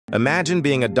Imagine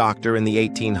being a doctor in the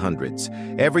 1800s.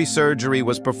 Every surgery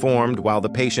was performed while the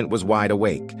patient was wide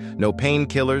awake. No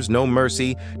painkillers, no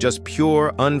mercy, just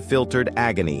pure, unfiltered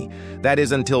agony. That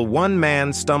is until one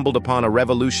man stumbled upon a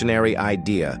revolutionary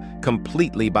idea,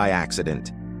 completely by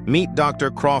accident. Meet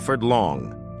Dr. Crawford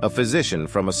Long, a physician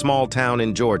from a small town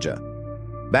in Georgia.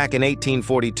 Back in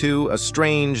 1842, a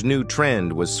strange new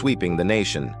trend was sweeping the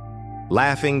nation.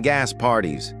 Laughing gas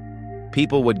parties.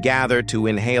 People would gather to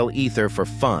inhale ether for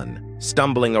fun,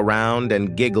 stumbling around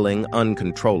and giggling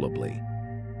uncontrollably.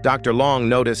 Dr. Long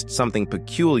noticed something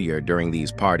peculiar during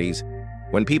these parties.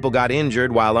 When people got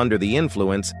injured while under the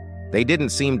influence, they didn't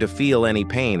seem to feel any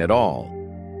pain at all.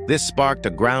 This sparked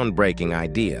a groundbreaking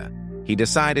idea. He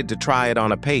decided to try it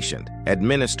on a patient,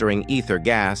 administering ether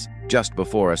gas just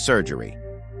before a surgery.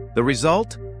 The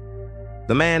result?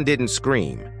 The man didn't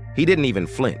scream. He didn't even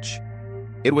flinch.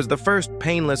 It was the first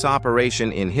painless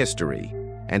operation in history,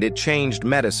 and it changed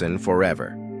medicine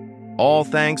forever. All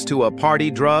thanks to a party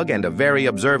drug and a very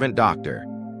observant doctor.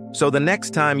 So the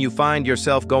next time you find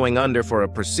yourself going under for a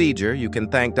procedure, you can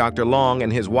thank Dr. Long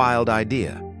and his wild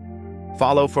idea.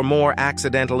 Follow for more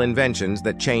accidental inventions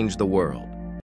that change the world.